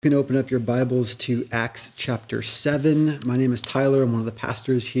You can open up your Bibles to Acts chapter 7. My name is Tyler. I'm one of the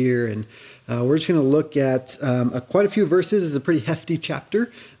pastors here, and we're just going to look at quite a few verses. It's a pretty hefty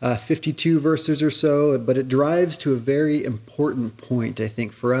chapter, 52 verses or so, but it drives to a very important point, I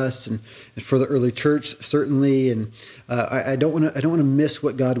think, for us and for the early church, certainly. And I don't want to miss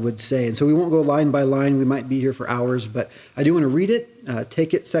what God would say. And so we won't go line by line. We might be here for hours, but I do want to read it,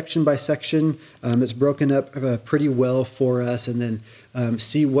 take it section by section. It's broken up pretty well for us, and then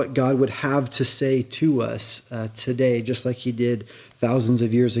see what God would have to say to us today, just like he did thousands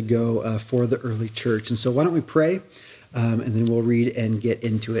of years ago for the early church. And so why don't we pray, and then we'll read and get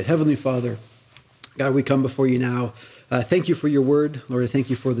into it. Heavenly Father, God, we come before you now. Thank you for your word. Lord, I thank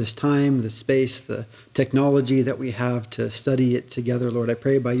you for this time, the space, the technology that we have to study it together. Lord, I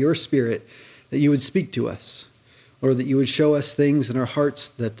pray by your Spirit that you would speak to us. Lord, that you would show us things in our hearts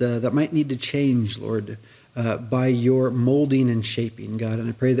that might need to change, Lord, by your molding and shaping, God. And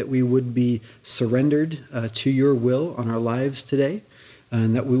I pray that we would be surrendered to your will on our lives today,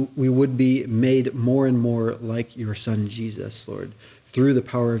 and that we would be made more and more like your Son, Jesus, Lord, through the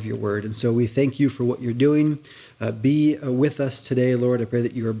power of your word. And so we thank you for what you're doing. Be with us today, Lord. I pray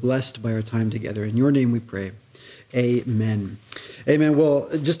that you are blessed by our time together. In your name we pray. Amen. Amen. Well,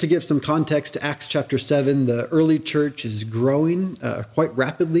 just to give some context to Acts chapter 7, the early church is growing quite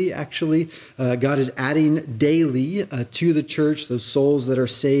rapidly, actually. God is adding daily to the church those souls that are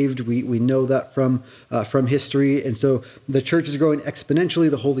saved. We know that from history. And so the church is growing exponentially.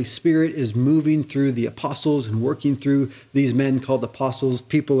 The Holy Spirit is moving through the apostles and working through these men called apostles.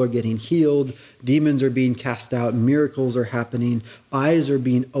 People are getting healed. Demons are being cast out. Miracles are happening. Eyes are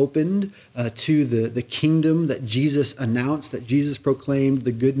being opened to the kingdom that Jesus announced, that Jesus proclaimed,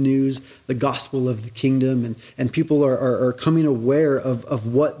 the good news, the gospel of the kingdom. And people are coming aware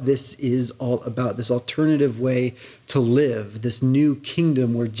of what this is all about, this alternative way to live, this new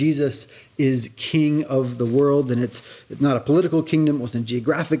kingdom where Jesus is king of the world. And it's not a political kingdom. It wasn't a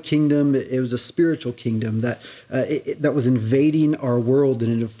geographic kingdom. It was a spiritual kingdom that was invading our world,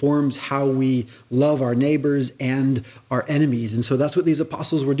 and it informs how we love our neighbors and our enemies. And so that's what these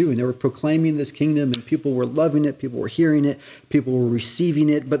apostles were doing. They were proclaiming this kingdom, and people were loving it. People were hearing it. People were receiving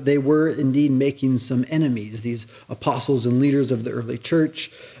it, but they were indeed making some enemies. These apostles and leaders of the early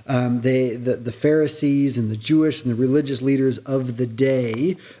church, the Pharisees and the Jewish and the religious leaders of the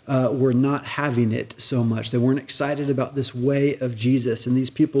day were not having it so much. They weren't excited about this way of Jesus. And these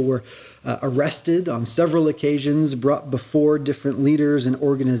people were arrested on several occasions, brought before different leaders and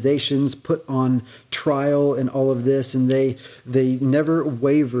organizations, put on trial and all of this. And they never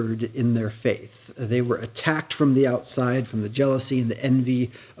wavered in their faith. They were attacked from the outside, from the jealousy and the envy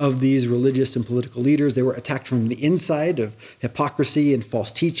of these religious and political leaders. They were attacked from the inside of hypocrisy and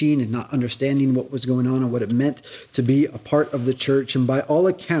false teaching and not understanding what was going on and what it meant to be a part of the church. And by all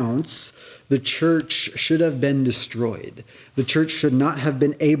accounts, the church should have been destroyed. The church should not have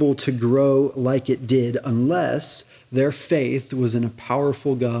been able to grow like it did unless their faith was in a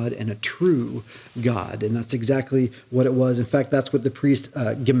powerful God and a true God. And that's exactly what it was. In fact, that's what the priest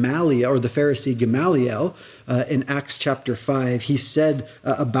Gamaliel, or the Pharisee Gamaliel, in Acts chapter 5, he said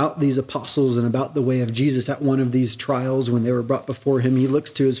about these apostles and about the way of Jesus at one of these trials when they were brought before him. He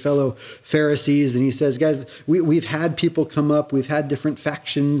looks to his fellow Pharisees and he says, guys, we've had people come up, we've had different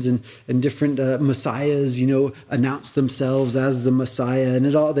factions and different messiahs, announce themselves as the Messiah, and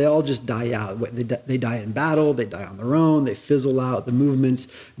they all just die out. They die in battle, they die on their own, they fizzle out, the movements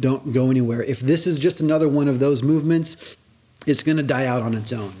don't go anywhere. If this is just another one of those movements, it's going to die out on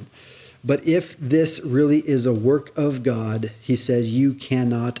its own. But if this really is a work of God, he says, you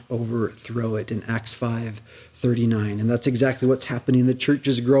cannot overthrow it in Acts 5:39. And that's exactly what's happening. The church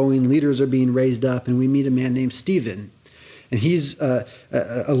is growing, leaders are being raised up, and we meet a man named Stephen. And he's a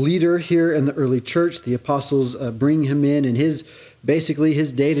leader here in the early church. The apostles bring him in, and his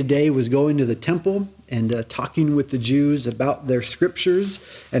day-to-day was going to the temple and talking with the Jews about their scriptures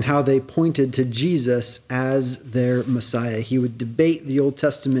and how they pointed to Jesus as their Messiah. He would debate the Old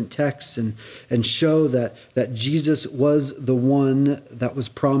Testament texts and show that Jesus was the one that was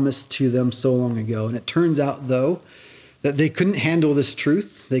promised to them so long ago. And it turns out, though, that they couldn't handle this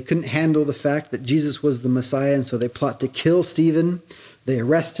truth. They couldn't handle the fact that Jesus was the Messiah, and so they plot to kill Stephen. They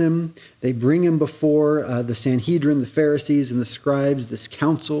arrest him. They bring him before the Sanhedrin, the Pharisees, and the scribes, this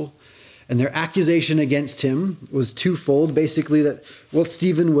council. And their accusation against him was twofold. Basically, that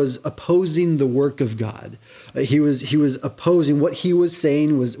Stephen was opposing the work of God. He was opposing what he was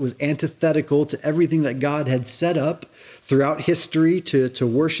saying was antithetical to everything that God had set up throughout history to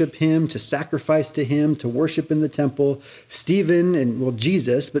worship him, to sacrifice to him, to worship in the temple.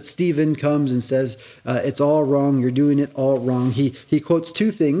 Jesus, but Stephen comes and says, it's all wrong. You're doing it all wrong. He quotes two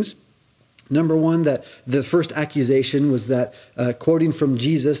things. Number one, that the first accusation was that, quoting from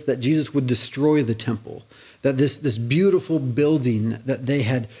Jesus, that Jesus would destroy the temple. That this beautiful building that they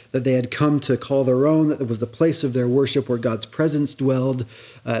had come to call their own, that was the place of their worship where God's presence dwelled.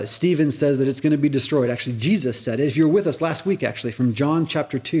 Stephen says that it's going to be destroyed. Actually, Jesus said it. If you were with us last week, actually, from John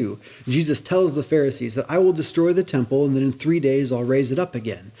chapter 2, Jesus tells the Pharisees that I will destroy the temple and then in 3 days I'll raise it up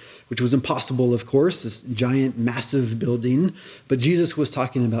again, which was impossible, of course, this giant, massive building. But Jesus was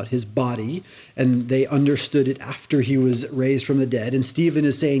talking about his body, and they understood it after he was raised from the dead. And Stephen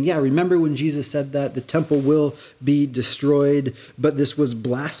is saying, yeah, remember when Jesus said that? The temple will be destroyed. But this was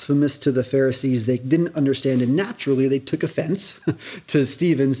blasphemous to the Pharisees. They didn't understand, and naturally they took offense to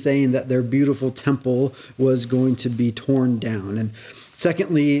Stephen saying that their beautiful temple was going to be torn down. And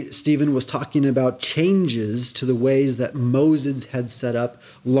secondly, Stephen was talking about changes to the ways that Moses had set up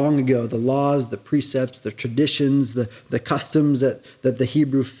long ago, the laws, the precepts, the traditions, the customs that the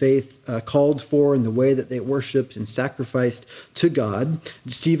Hebrew faith called for, and the way that they worshiped and sacrificed to God.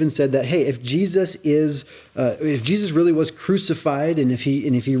 Stephen said that, hey, if Jesus really was crucified, and if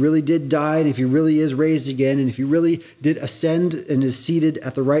he really did die, and if he really is raised again, and if he really did ascend and is seated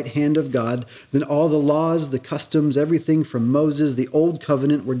at the right hand of God, then all the laws, the customs, everything from Moses, the old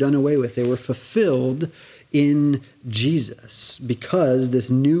covenant, were done away with. They were fulfilled in Jesus because this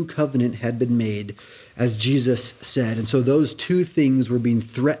new covenant had been made, as Jesus said. And so those two things were being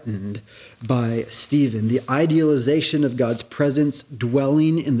threatened by Stephen: the idealization of God's presence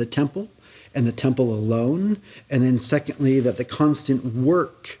dwelling in the temple and the temple alone, and then secondly, that the constant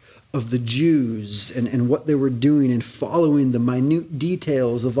work of the Jews and what they were doing and following the minute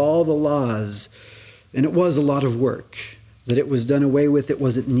details of all the laws, and it was a lot of work, that it was done away with, it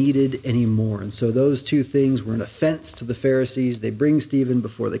wasn't needed anymore. And so those two things were an offense to the Pharisees. They bring Stephen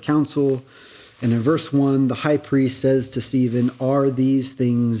before the council, and in verse 1, the high priest says to Stephen, are these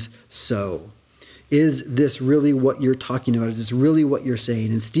things so? Is this really what you're talking about? Is this really what you're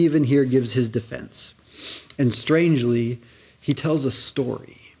saying? And Stephen here gives his defense. And strangely, he tells a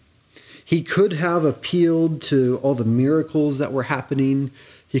story. He could have appealed to all the miracles that were happening.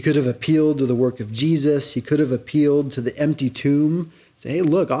 He could have appealed to the work of Jesus. He could have appealed to the empty tomb. Say, hey,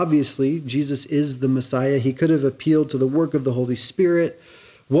 look, obviously, Jesus is the Messiah. He could have appealed to the work of the Holy Spirit,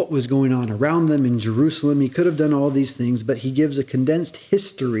 what was going on around them in Jerusalem. He could have done all these things, but he gives a condensed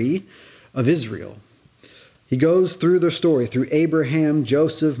history of Israel. He goes through their story, through Abraham,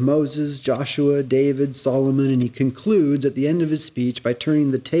 Joseph, Moses, Joshua, David, Solomon, and he concludes at the end of his speech by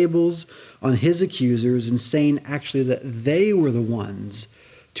turning the tables on his accusers and saying actually that they were the ones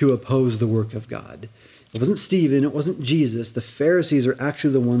to oppose the work of God. It wasn't Stephen, it wasn't Jesus. The Pharisees are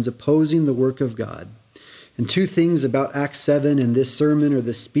actually the ones opposing the work of God. And two things about Acts 7 and this sermon or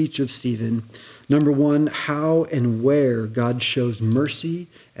this speech of Stephen. Number one, how and where God shows mercy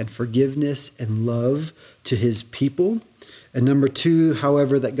and forgiveness and love to his people. And number two,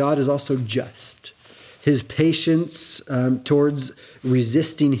 however, that God is also just. His patience towards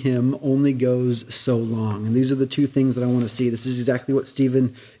resisting him only goes so long. And these are the two things that I want to see. This is exactly what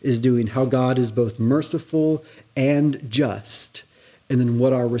Stephen is doing, how God is both merciful and just, and then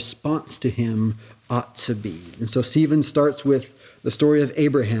what our response to him ought to be. And so Stephen starts with the story of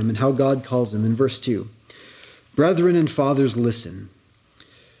Abraham and how God calls him in verse 2. Brethren and fathers, listen.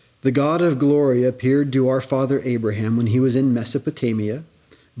 The God of glory appeared to our father Abraham when he was in Mesopotamia,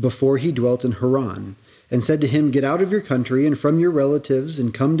 before he dwelt in Haran, and said to him, get out of your country and from your relatives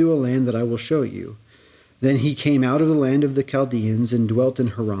and come to a land that I will show you. Then he came out of the land of the Chaldeans and dwelt in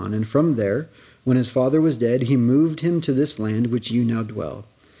Haran, and from there, when his father was dead, he moved him to this land which you now dwell.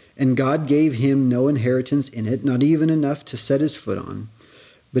 And God gave him no inheritance in it, not even enough to set his foot on.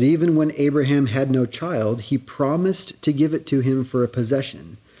 But even when Abraham had no child, he promised to give it to him for a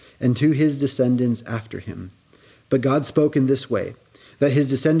possession, and to his descendants after him. But God spoke in this way, that his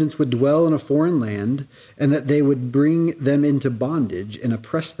descendants would dwell in a foreign land, and that they would bring them into bondage and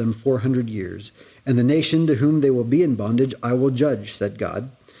oppress them 400 years. And the nation to whom they will be in bondage I will judge, said God.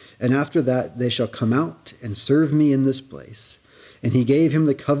 And after that they shall come out and serve me in this place. And he gave him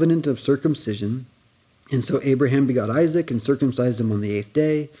the covenant of circumcision. And so Abraham begot Isaac and circumcised him on the 8th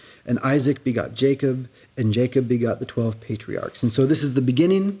day. And Isaac begot Jacob. and Jacob begot the 12 patriarchs. And so this is the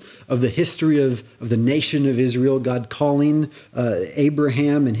beginning of the history of the nation of Israel, God calling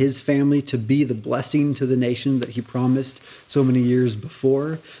Abraham and his family to be the blessing to the nation that he promised so many years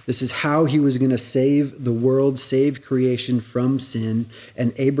before. This is how he was going to save the world, save creation from sin,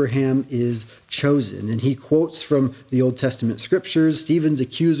 and Abraham is chosen. And he quotes from the Old Testament scriptures. Stephen's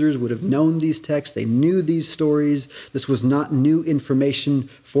accusers would have known these texts. They knew these stories. This was not new information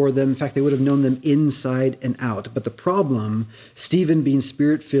for them. In fact, they would have known them inside and out. But the problem, Stephen being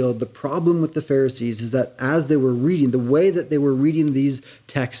spirit-filled, the problem with the Pharisees is that as they were reading, the way that they were reading these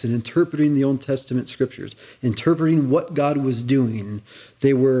texts and interpreting the Old Testament scriptures, interpreting what God was doing,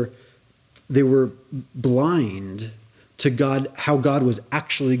 they were blind to God, how God was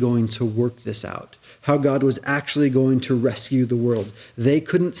actually going to work this out, how God was actually going to rescue the world. They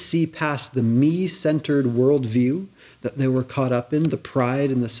couldn't see past the me-centered worldview that they were caught up in, the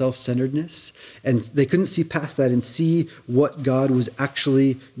pride and the self-centeredness, and they couldn't see past that and see what God was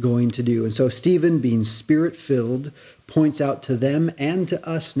actually going to do. And so Stephen, being spirit-filled, points out to them and to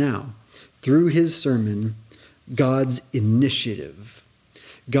us now, through his sermon, God's initiative,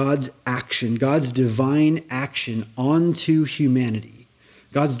 God's action, God's divine action onto humanity,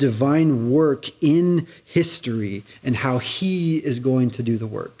 God's divine work in history, and how he is going to do the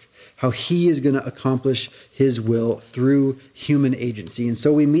work, how he is going to accomplish his will through human agency. And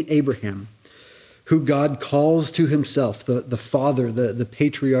so we meet Abraham, who God calls to himself, the father, the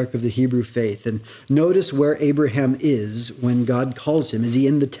patriarch of the Hebrew faith. And notice where Abraham is when God calls him. Is he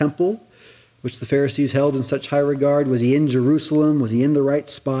in the temple, which the Pharisees held in such high regard? Was he in Jerusalem? Was he in the right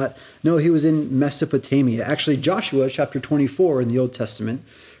spot? No, he was in Mesopotamia. Actually, Joshua chapter 24 in the Old Testament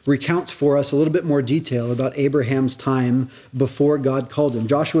recounts for us a little bit more detail about Abraham's time before God called him.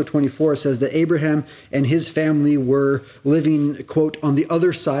 Joshua 24 says that Abraham and his family were living, quote, on the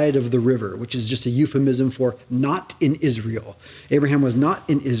other side of the river, which is just a euphemism for not in Israel. Abraham was not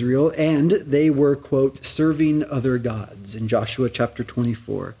in Israel, and they were, quote, serving other gods in Joshua chapter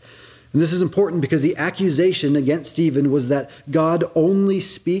 24. And this is important because the accusation against Stephen was that God only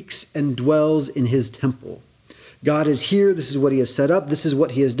speaks and dwells in his temple. God is here. This is what he has set up. This is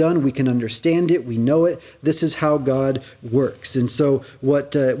what he has done. We can understand it. We know it. This is how God works. And so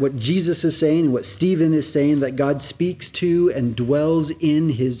what Jesus is saying, what Stephen is saying, that God speaks to and dwells in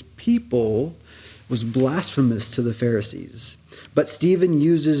his people, was blasphemous to the Pharisees. But Stephen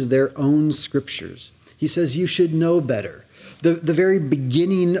uses their own scriptures. He says, you should know better. The very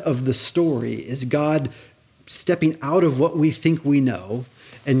beginning of the story is God stepping out of what we think we know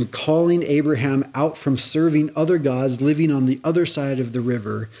and calling Abraham out from serving other gods, living on the other side of the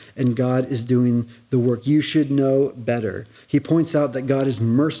river, and God is doing the work. You should know better. He points out that God is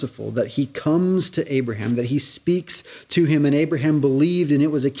merciful, that he comes to Abraham, that he speaks to him, and Abraham believed, and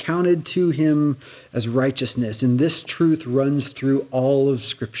it was accounted to him as righteousness. And this truth runs through all of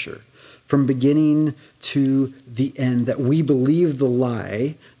Scripture, from beginning to the end, that we believe the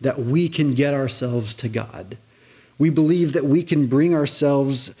lie that we can get ourselves to God. We believe that we can bring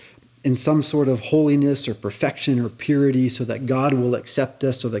ourselves in some sort of holiness or perfection or purity so that God will accept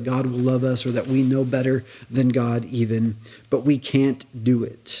us, so that God will love us, or that we know better than God even, but we can't do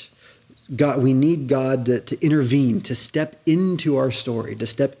it. We need God to intervene, to step into our story, to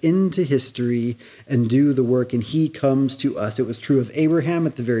step into history and do the work, and he comes to us. It was true of Abraham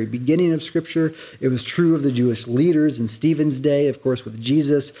at the very beginning of Scripture. It was true of the Jewish leaders in Stephen's day, of course, with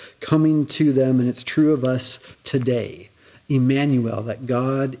Jesus coming to them, and it's true of us today. Emmanuel, that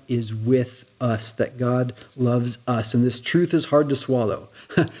God is with us, that God loves us. And this truth is hard to swallow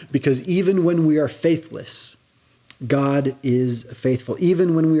because even when we are faithless, God is faithful.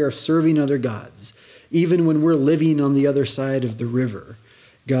 Even when we are serving other gods, even when we're living on the other side of the river,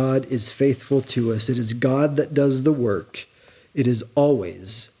 God is faithful to us. It is God that does the work. It is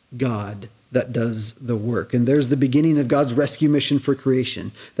always God that does the work. And there's the beginning of God's rescue mission for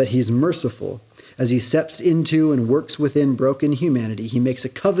creation, that he's merciful. As he steps into and works within broken humanity, he makes a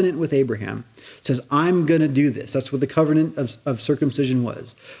covenant with Abraham, says, I'm going to do this. That's what the covenant of circumcision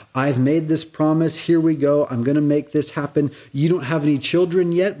was. I've made this promise. Here we go. I'm going to make this happen. You don't have any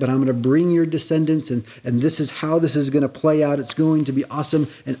children yet, but I'm going to bring your descendants, and this is how this is going to play out. It's going to be awesome,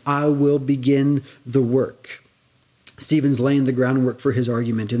 and I will begin the work. Stephen's laying the groundwork for his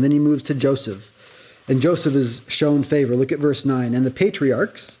argument, and then he moves to Joseph. And Joseph is shown favor. Look at verse 9. And the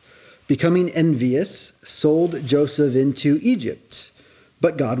patriarchs, becoming envious, sold Joseph into Egypt.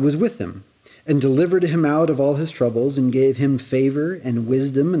 But God was with him and delivered him out of all his troubles and gave him favor and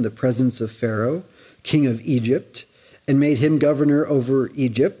wisdom in the presence of Pharaoh, king of Egypt, and made him governor over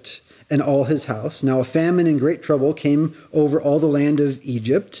Egypt. and all his house. Now a famine and great trouble came over all the land of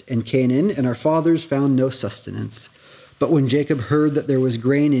Egypt and Canaan, and our fathers found no sustenance. But when Jacob heard that there was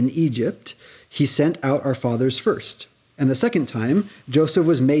grain in Egypt, he sent out our fathers first. And the second time, Joseph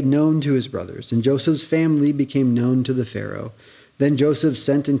was made known to his brothers, and Joseph's family became known to the Pharaoh. Then Joseph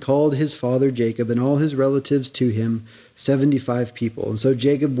sent and called his father Jacob and all his relatives to him, 75 people. And so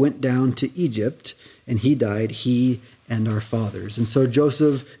Jacob went down to Egypt, and he died, he and our fathers. And so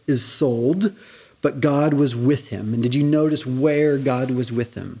Joseph is sold, but God was with him. And did you notice where God was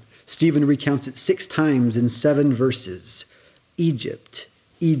with him? Stephen recounts it 6 times in 7 verses. Egypt,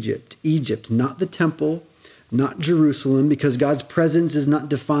 Egypt, Egypt, not the temple, not Jerusalem, because God's presence is not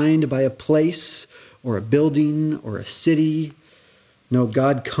defined by a place or a building or a city. No,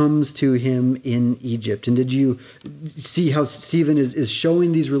 God comes to him in Egypt. And did you see how Stephen is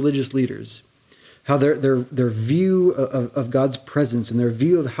showing these religious leaders how their view of God's presence and their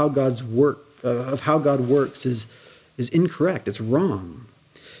view of how God works is incorrect. It's wrong.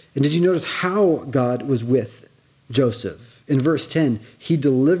 And did you notice how God was with Joseph? In verse 10, he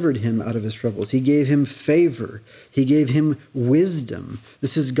delivered him out of his troubles. He gave him favor. He gave him wisdom.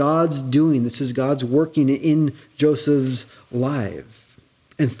 This is God's doing. This is God's working in Joseph's life.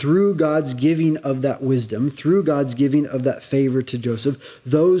 And through God's giving of that wisdom, through God's giving of that favor to Joseph,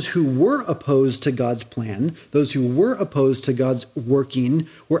 those who were opposed to God's plan, those who were opposed to God's working,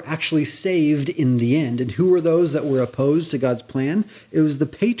 were actually saved in the end. And who were those that were opposed to God's plan? It was the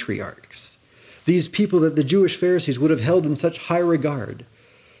patriarchs. These people that the Jewish Pharisees would have held in such high regard,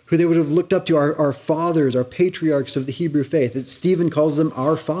 who they would have looked up to, our fathers, our patriarchs of the Hebrew faith. Stephen calls them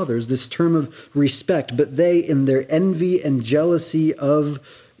our fathers, this term of respect. But they, in their envy and jealousy of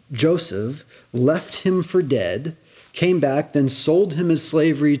Joseph, left him for dead, came back, then sold him as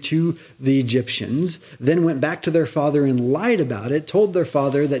slavery to the Egyptians, then went back to their father and lied about it, told their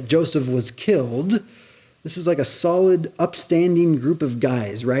father that Joseph was killed. This is like a solid, upstanding group of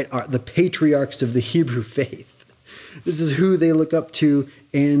guys, right? The patriarchs of the Hebrew faith. This is who they look up to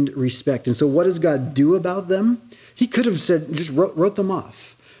and respect. And so what does God do about them? He could have said, just wrote them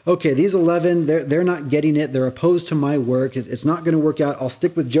off. Okay, these 11, they're not getting it. They're opposed to my work. It's not going to work out. I'll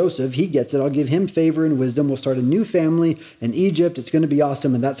stick with Joseph. He gets it. I'll give him favor and wisdom. We'll start a new family in Egypt. It's going to be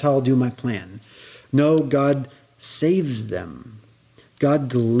awesome, and that's how I'll do my plan. No, God saves them. God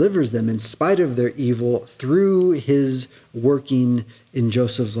delivers them in spite of their evil through his working in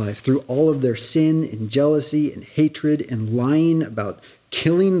Joseph's life, through all of their sin and jealousy and hatred and lying about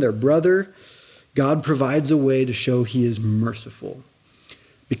killing their brother. God provides a way to show he is merciful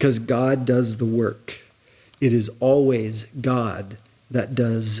because God does the work. It is always God that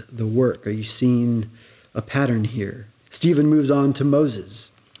does the work. Are you seeing a pattern here? Stephen moves on to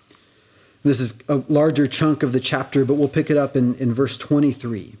Moses. This is a larger chunk of the chapter, but we'll pick it up in verse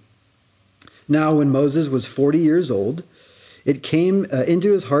 23. Now, when Moses was 40 years old, it came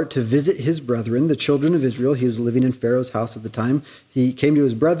into his heart to visit his brethren, the children of Israel. He was living in Pharaoh's house at the time. He came to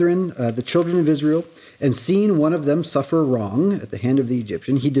his brethren, the children of Israel, and seeing one of them suffer wrong at the hand of the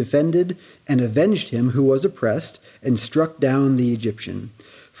Egyptian, he defended and avenged him who was oppressed and struck down the Egyptian.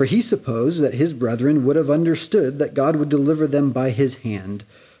 For he supposed that his brethren would have understood that God would deliver them by his hand,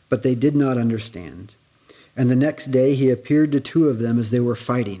 but they did not understand. And the next day he appeared to 2 of them as they were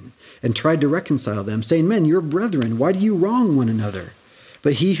fighting, and tried to reconcile them, saying, Men, you're brethren, why do you wrong one another?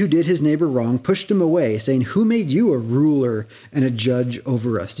 But he who did his neighbor wrong pushed him away, saying, Who made you a ruler and a judge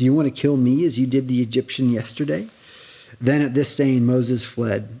over us? Do you want to kill me as you did the Egyptian yesterday? Then at this saying Moses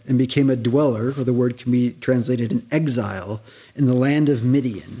fled, and became a dweller, or the word can be translated an exile, in the land of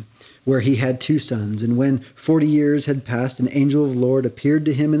Midian, where he had 2 sons. And when 40 years had passed, an angel of the Lord appeared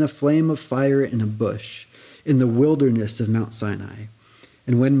to him in a flame of fire in a bush, in the wilderness of Mount Sinai.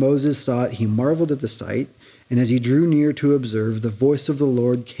 And when Moses saw it, he marveled at the sight, and as he drew near to observe, the voice of the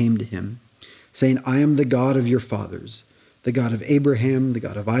Lord came to him, saying, I am the God of your fathers, the God of Abraham, the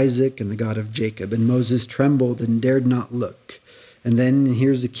God of Isaac, and the God of Jacob. And Moses trembled and dared not look. And then,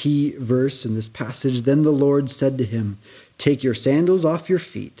 here's the key verse in this passage, Then the Lord said to him, Take your sandals off your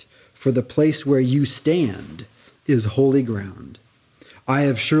feet, for the place where you stand is holy ground. I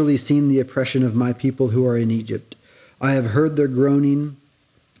have surely seen the oppression of my people who are in Egypt. I have heard their groaning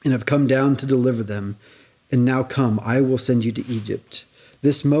and have come down to deliver them. And now come, I will send you to Egypt.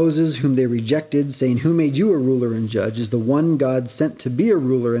 This Moses, whom they rejected, saying, Who made you a ruler and judge, is the one God sent to be a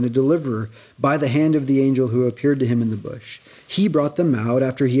ruler and a deliverer by the hand of the angel who appeared to him in the bush. He brought them out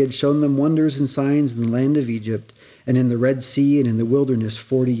after he had shown them wonders and signs in the land of Egypt, and in the Red Sea and in the wilderness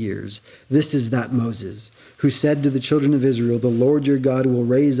 40 years. This is that Moses, who said to the children of Israel, the Lord your God will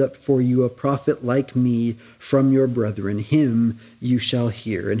raise up for you a prophet like me from your brethren. Him you shall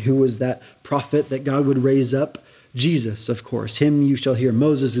hear. And who was that prophet that God would raise up? Jesus, of course. Him you shall hear.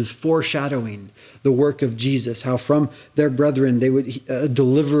 Moses is foreshadowing the work of Jesus, how from their brethren a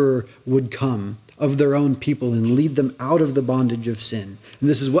deliverer would come of their own people and lead them out of the bondage of sin. And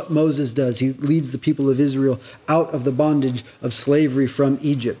this is what Moses does. He leads the people of Israel out of the bondage of slavery from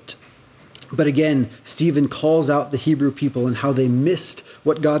Egypt. But again, Stephen calls out the Hebrew people and how they missed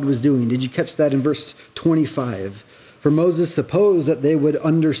what God was doing. Did you catch that in verse 25? For Moses supposed that they would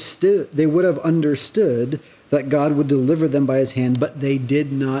have understood that God would deliver them by his hand, but they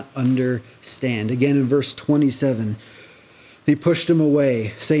did not understand. Again, in verse 27, he pushed them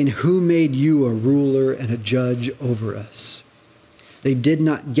away, saying, who made you a ruler and a judge over us? They did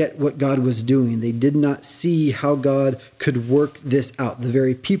not get what God was doing. They did not see how God could work this out. The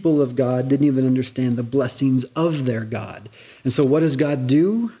very people of God didn't even understand the blessings of their God. And so what does God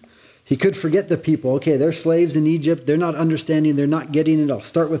do? He could forget the people. Okay, they're slaves in Egypt. They're not understanding. They're not getting it. I'll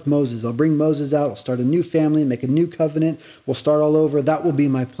start with Moses. I'll bring Moses out. I'll start a new family, make a new covenant. We'll start all over. That will be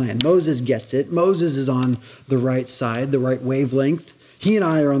my plan. Moses gets it. Moses is on the right side, the right wavelength. He and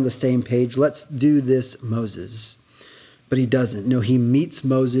I are on the same page. Let's do this, Moses. But he doesn't. No, he meets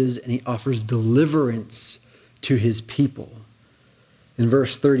Moses and he offers deliverance to his people. In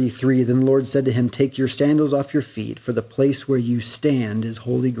verse 33, then the Lord said to him, take your sandals off your feet, for the place where you stand is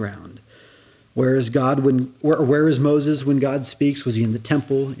holy ground. Where is Moses when God speaks? Was he in the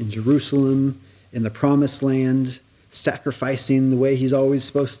temple, in Jerusalem, in the promised land, sacrificing the way he's always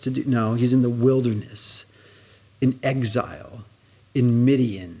supposed to do? No, he's in the wilderness, in exile, in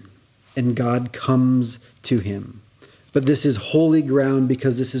Midian, and God comes to him. But this is holy ground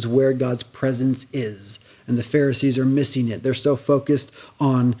because this is where God's presence is. And the Pharisees are missing it. They're so focused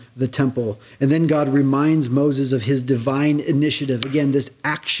on the temple. And then God reminds Moses of his divine initiative. Again, this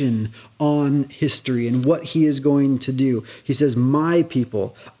action on history and what he is going to do. He says, my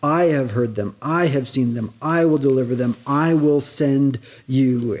people, I have heard them. I have seen them. I will deliver them. I will send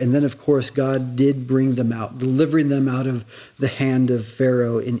you. And then, of course, God did bring them out, delivering them out of the hand of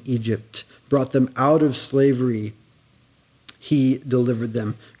Pharaoh in Egypt, brought them out of slavery. He delivered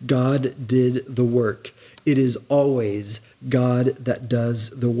them. God did the work. It is always God that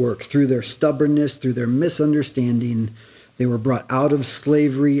does the work. Through their stubbornness, through their misunderstanding, they were brought out of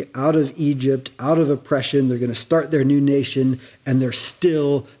slavery, out of Egypt, out of oppression. They're going to start their new nation, and they're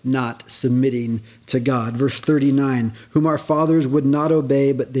still not submitting to God. Verse 39, whom our fathers would not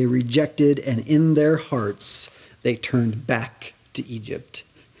obey, but they rejected, and in their hearts they turned back to Egypt.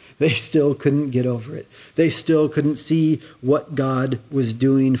 They still couldn't get over it. They still couldn't see what God was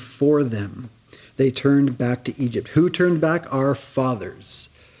doing for them. They turned back to Egypt. Who turned back? Our fathers,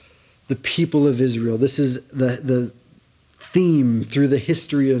 the people of Israel. This is the theme through the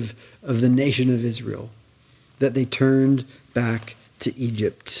history of the nation of Israel, that they turned back to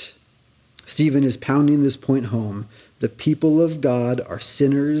Egypt. Stephen is pounding this point home. The people of God are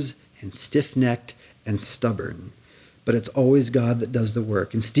sinners and stiff-necked and stubborn, but it's always God that does the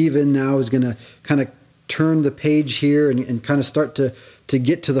work. And Stephen now is going to kind of turn the page here and kind of start to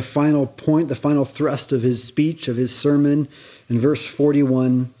get to the final point, the final thrust of his speech, of his sermon. In verse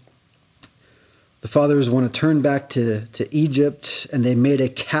 41, the fathers want to turn back to Egypt, and they made a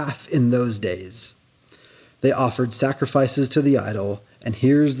calf in those days. They offered sacrifices to the idol. And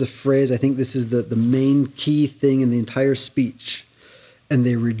here's the phrase, I think this is the main key thing in the entire speech. And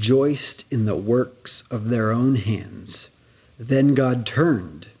they rejoiced in the works of their own hands. Then God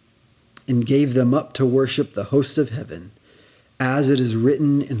turned and gave them up to worship the hosts of heaven, as it is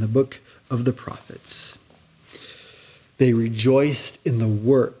written in the book of the prophets. They rejoiced in the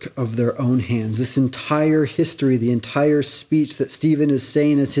work of their own hands. This entire history, the entire speech that Stephen is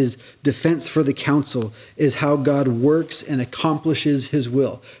saying as his defense for the council, is how God works and accomplishes his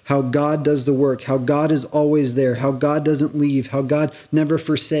will, how God does the work, how God is always there, how God doesn't leave, how God never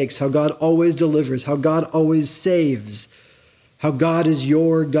forsakes, how God always delivers, how God always saves, how God is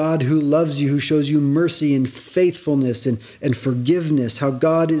your God who loves you, who shows you mercy and faithfulness and forgiveness, how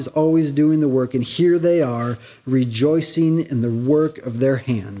God is always doing the work. And here they are rejoicing in the work of their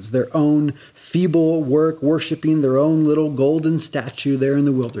hands, their own feeble work, worshiping their own little golden statue there in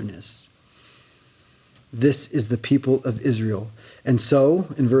the wilderness. This is the people of Israel. And so,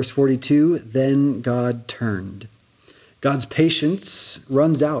 in verse 42, then God turned. God's patience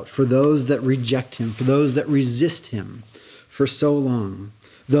runs out for those that reject him, for those that resist him for so long.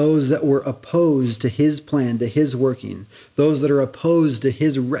 those that were opposed to his plan, to his working, those that are opposed to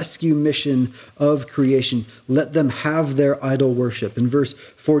his rescue mission of creation. Let them have their idol worship. In verse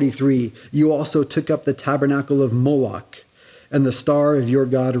 43, you also took up the tabernacle of Moloch and the star of your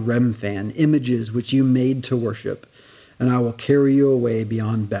god Remphan, images which you made to worship, and I will carry you away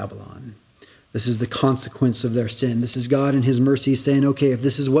beyond Babylon. This is the consequence of their sin. This is God in his mercy saying, okay, if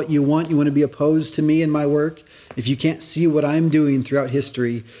this is what you want to be opposed to me and my work, if you can't see what I'm doing throughout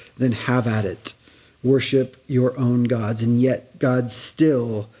history, then have at it. Worship your own gods. And yet God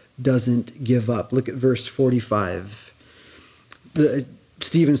still doesn't give up. Look at verse 45.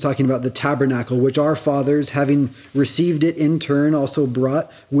 Stephen's talking about the tabernacle, which our fathers, having received it in turn, also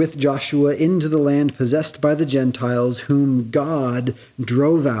brought with Joshua into the land possessed by the Gentiles, whom God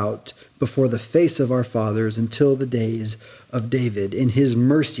drove out before the face of our fathers until the days of David. In his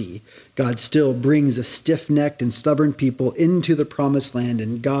mercy, God still brings a stiff-necked and stubborn people into the promised land,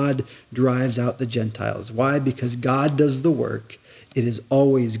 and God drives out the Gentiles. Why? Because God does the work. It is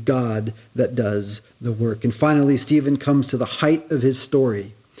always God that does the work. And finally, Stephen comes to the height of his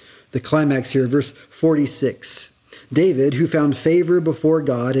story. The climax here, verse 46. David, who found favor before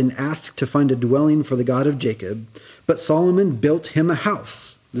God and asked to find a dwelling for the God of Jacob, but Solomon built him a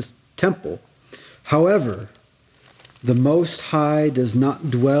house, this temple. However, the Most High does not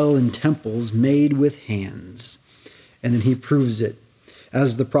dwell in temples made with hands. And then he proves it.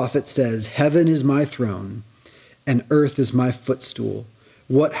 As the prophet says, heaven is my throne, and earth is my footstool.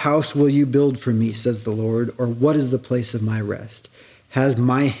 What house will you build for me, says the Lord, or what is the place of my rest? Has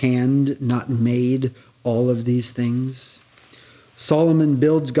my hand not made all of these things? Solomon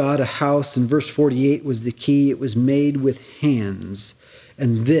builds God a house, and verse 48 was the key. It was made with hands.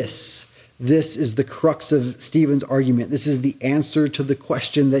 And this is the crux of Stephen's argument. This is the answer to the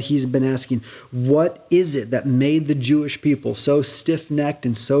question that he's been asking. What is it that made the Jewish people so stiff-necked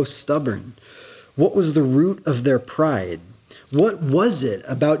and so stubborn? What was the root of their pride? What was it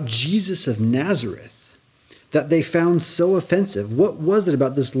about Jesus of Nazareth that they found so offensive? What was it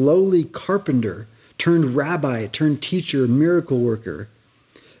about this lowly carpenter turned rabbi, turned teacher, miracle worker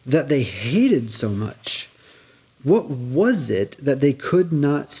that they hated so much? What was it that they could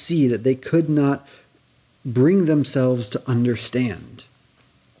not see, that they could not bring themselves to understand?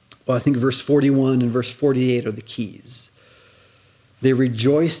 Well, I think verse 41 and verse 48 are the keys. They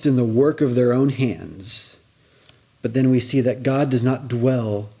rejoiced in the work of their own hands, but then we see that God does not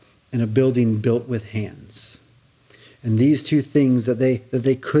dwell in a building built with hands. And these two things that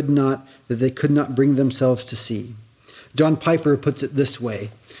they could not bring themselves to see. John Piper puts it this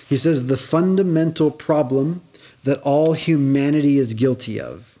way. He says, the fundamental problem that all humanity is guilty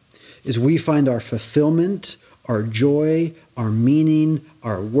of is we find our fulfillment, our joy, our meaning,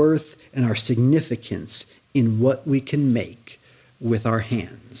 our worth, and our significance in what we can make with our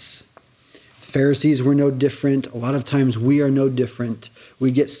hands. Pharisees were no different. A lot of times we are no different.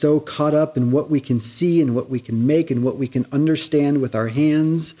 We get so caught up in what we can see and what we can make and what we can understand with our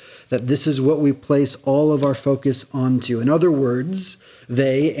hands that this is what we place all of our focus onto. In other words,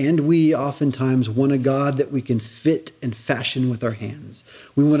 they and we oftentimes want a God that we can fit and fashion with our hands.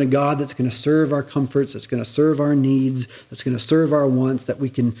 We want a God that's going to serve our comforts, that's going to serve our needs, that's going to serve our wants, that we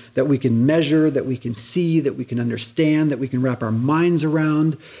can measure, that we can see, that we can understand, that we can wrap our minds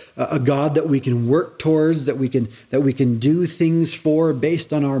around, a God that we can work towards, that we can do things for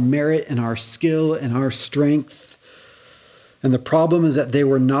based on our merit and our skill and our strength. And the problem is that they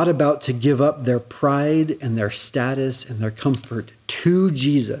were not about to give up their pride and their status and their comfort to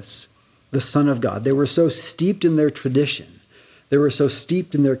Jesus, the Son of God. They were so steeped in their tradition. They were so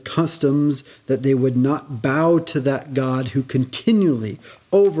steeped in their customs that they would not bow to that God who continually,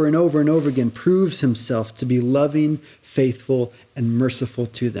 over and over and over again, proves himself to be loving, faithful, and merciful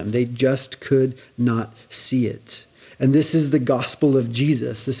to them. They just could not see it. And this is the gospel of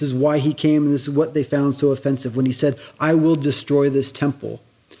Jesus. This is why he came, and this is what they found so offensive when he said, I will destroy this temple.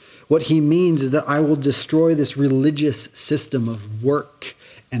 What he means is that I will destroy this religious system of work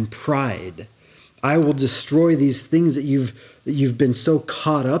and pride. I will destroy these things that you've been so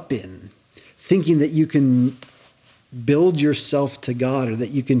caught up in, thinking that you can build yourself to God or that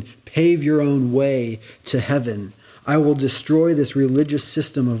you can pave your own way to heaven. I will destroy this religious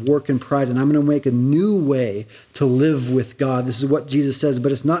system of work and pride, and I'm going to make a new way to live with God. This is what Jesus says,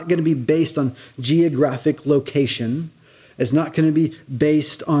 but it's not going to be based on geographic location. It's not going to be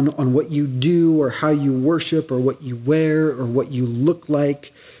based on what you do or how you worship or what you wear or what you look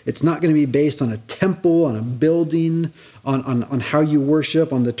like. It's not going to be based on a temple, on a building, on how you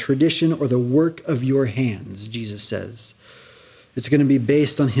worship, on the tradition or the work of your hands, Jesus says. It's going to be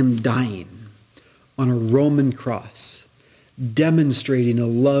based on him dying on a Roman cross, demonstrating a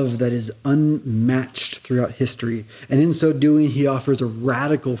love that is unmatched throughout history. And in so doing, he offers a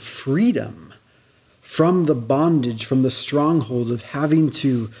radical freedom from the bondage, from the stronghold of having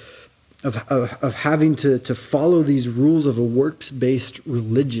to follow these rules of a works-based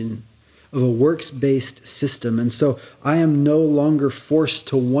religion, of a works-based system. And so I am no longer forced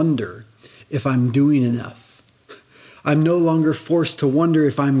to wonder if I'm doing enough. I'm no longer forced to wonder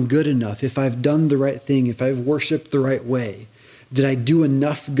if I'm good enough, if I've done the right thing, if I've worshiped the right way. Did I do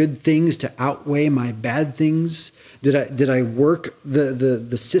enough good things to outweigh my bad things? Did I work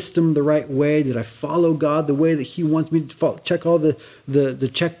the system the right way? Did I follow God the way that he wants me to follow? Check all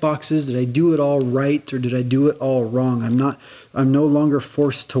the check boxes. Did I do it all right, or did I do it all wrong? I'm no longer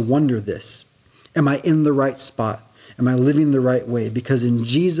forced to wonder this. Am I in the right spot? Am I living the right way? Because in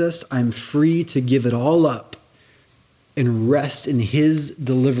Jesus, I'm free to give it all up and rest in his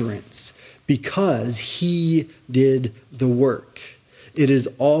deliverance, because he did the work. It is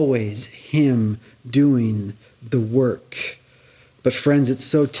always him doing the work. But friends, it's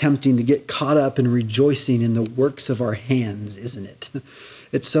so tempting to get caught up in rejoicing in the works of our hands, isn't it?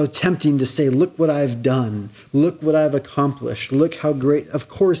 It's so tempting to say, look what I've done. Look what I've accomplished. Look how great. Of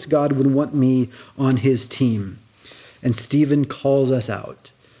course, God would want me on his team. And Stephen calls us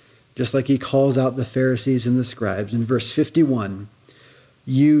out, just like he calls out the Pharisees and the scribes. In verse 51,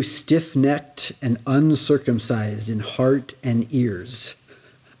 you stiff-necked and uncircumcised in heart and ears.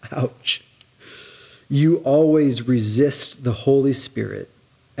 Ouch. You always resist the Holy Spirit.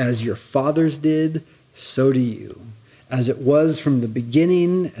 As your fathers did, so do you. As it was from the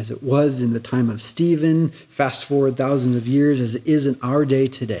beginning, as it was in the time of Stephen, fast forward thousands of years, as it is in our day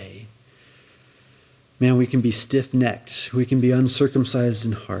today. Man, we can be stiff-necked. We can be uncircumcised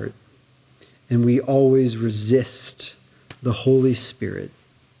in heart. And we always resist the Holy Spirit.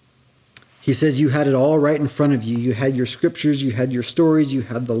 He says you had it all right in front of you. You had your scriptures, you had your stories, you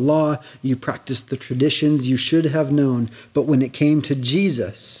had the law, you practiced the traditions you should have known. But when it came to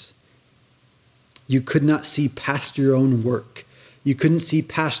Jesus, you could not see past your own work. You couldn't see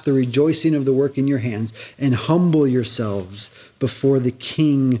past the rejoicing of the work in your hands and humble yourselves before the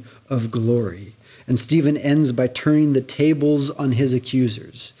King of glory. And Stephen ends by turning the tables on his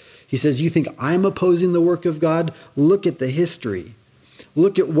accusers. He says, you think I'm opposing the work of God? Look at the history.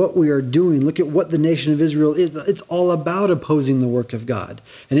 Look at what we are doing. Look at what the nation of Israel is. It's all about opposing the work of God.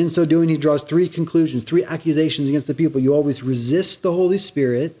 And in so doing, he draws three conclusions, three accusations against the people. You always resist the Holy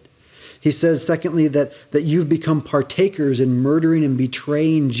Spirit. He says, secondly, that you've become partakers in murdering and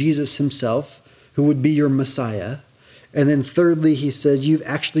betraying Jesus himself, who would be your Messiah. And then thirdly, he says, you've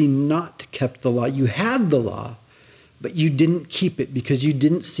actually not kept the law. You had the law, but you didn't keep it because you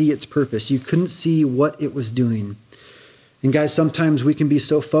didn't see its purpose. You couldn't see what it was doing. And guys, sometimes we can be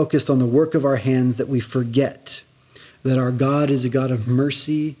so focused on the work of our hands that we forget that our God is a God of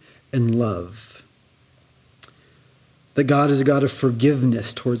mercy and love. That God is a God of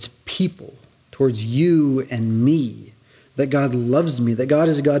forgiveness towards people, towards you and me. That God loves me. That God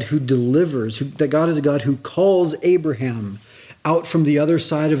is a God who delivers. That God is a God who calls Abraham out from the other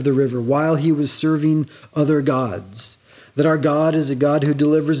side of the river while he was serving other gods. That our God is a God who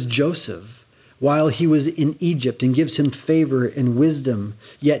delivers Joseph while he was in Egypt and gives him favor and wisdom,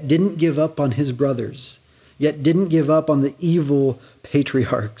 yet didn't give up on his brothers, yet didn't give up on the evil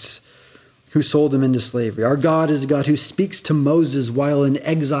patriarchs who sold him into slavery. Our God is a God who speaks to Moses while in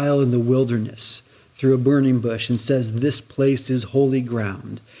exile in the wilderness through a burning bush and says, this place is holy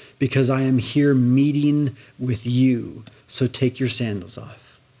ground because I am here meeting with you, so take your sandals off.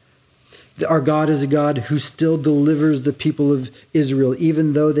 Our God is a God who still delivers the people of Israel,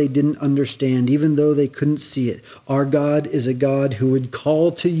 even though they didn't understand, even though they couldn't see it. Our God is a God who would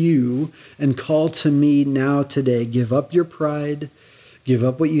call to you and call to me now today. Give up your pride, give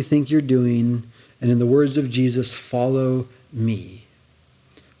up what you think you're doing, and in the words of Jesus, follow me.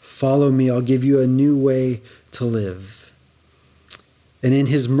 Follow me. I'll give you a new way to live. And in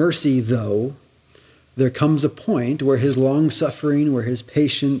his mercy, though, there comes a point where his long-suffering, where his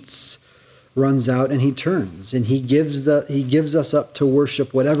patience runs out, and he turns and he gives us up to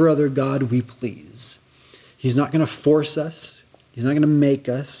worship whatever other god we please. He's not going to force us. He's not going to make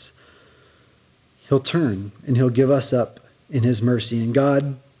us. He'll turn and he'll give us up in his mercy. And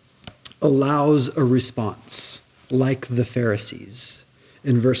God allows a response like the Pharisees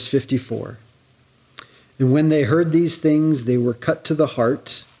in verse 54. And when they heard these things, they were cut to the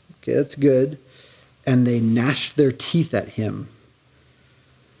heart. Okay, that's good. And they gnashed their teeth at him.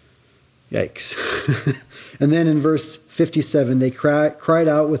 Yikes. And then in verse 57, they cried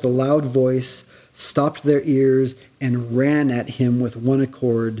out with a loud voice, stopped their ears, and ran at him with one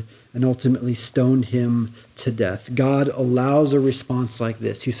accord, and ultimately stoned him to death. God allows a response like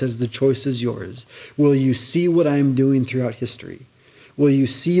this. He says, the choice is yours. Will you see what I am doing throughout history? Will you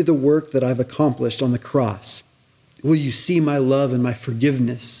see the work that I've accomplished on the cross? Will you see my love and my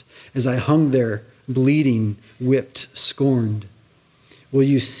forgiveness as I hung there, bleeding, whipped, scorned? Will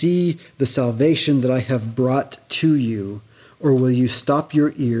you see the salvation that I have brought to you? Or will you stop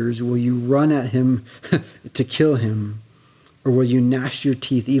your ears? Will you run at him to kill him? Or will you gnash your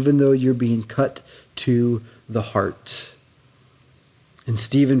teeth even though you're being cut to the heart? And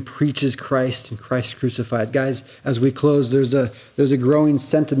Stephen preaches Christ and Christ crucified. Guys, as we close, there's a growing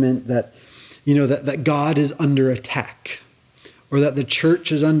sentiment that, that God is under attack, or that the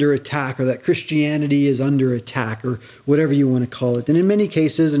church is under attack, or that Christianity is under attack, or whatever you want to call it. And in many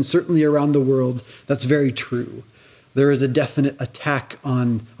cases, and certainly around the world, that's very true. There is a definite attack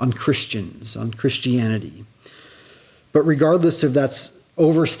on Christians, on Christianity. But regardless if that's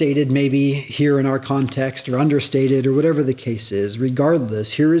overstated maybe here in our context, or understated, or whatever the case is,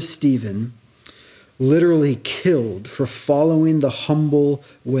 regardless, here is Stephen literally killed for following the humble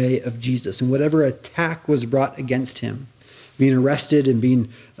way of Jesus. And whatever attack was brought against him, being arrested and being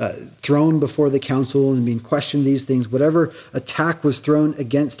thrown before the council and being questioned, these things, whatever attack was thrown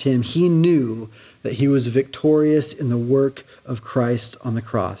against him, he knew that he was victorious in the work of Christ on the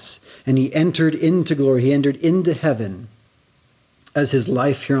cross. And he entered into glory. He entered into heaven as his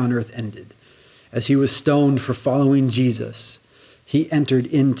life here on earth ended. As he was stoned for following Jesus, he entered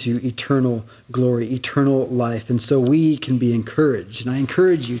into eternal glory, eternal life. And so we can be encouraged. And I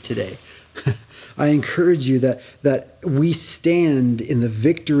encourage you today. I encourage you that we stand in the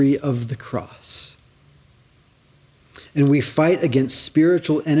victory of the cross. And we fight against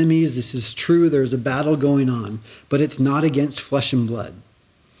spiritual enemies. This is true. There's a battle going on, but it's not against flesh and blood.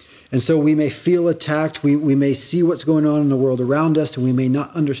 And so we may feel attacked. We may see what's going on in the world around us, and we may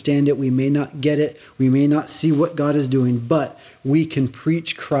not understand it. We may not get it. We may not see what God is doing, but we can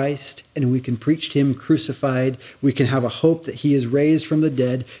preach Christ, and we can preach him crucified. We can have a hope that he is raised from the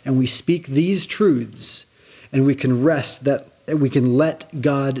dead, and we speak these truths, and we can rest that we can let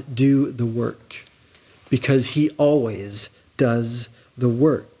God do the work, because he always does the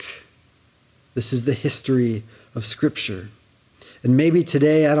work. This is the history of Scripture. And maybe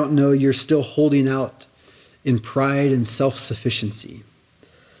today, I don't know, you're still holding out in pride and self-sufficiency.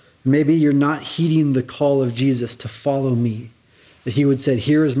 Maybe you're not heeding the call of Jesus to follow me. That he would say,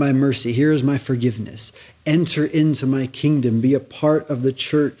 here is my mercy, here is my forgiveness. Enter into my kingdom, be a part of the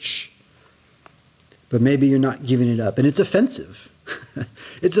church. But maybe you're not giving it up. And it's offensive.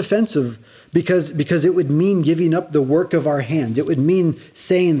 It's offensive because it would mean giving up the work of our hands. It would mean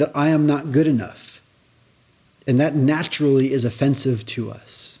saying that I am not good enough. And that naturally is offensive to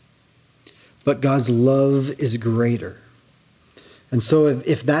us. But God's love is greater. And so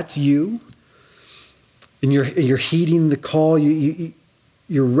if that's you, and you're heeding the call,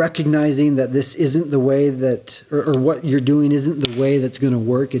 you're recognizing that this isn't the way that, or what you're doing isn't the way that's going to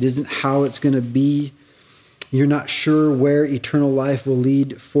work. It isn't how it's going to be. You're not sure where eternal life will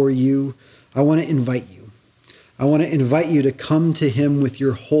lead for you. I want to invite you. I want to invite you to come to him with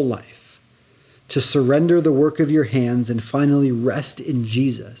your whole life, to surrender the work of your hands and finally rest in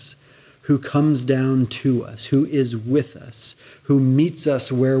Jesus, who comes down to us, who is with us, who meets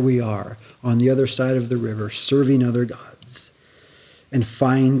us where we are on the other side of the river, serving other gods, and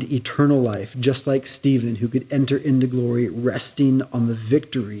find eternal life, just like Stephen, who could enter into glory, resting on the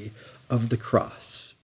victory of the cross.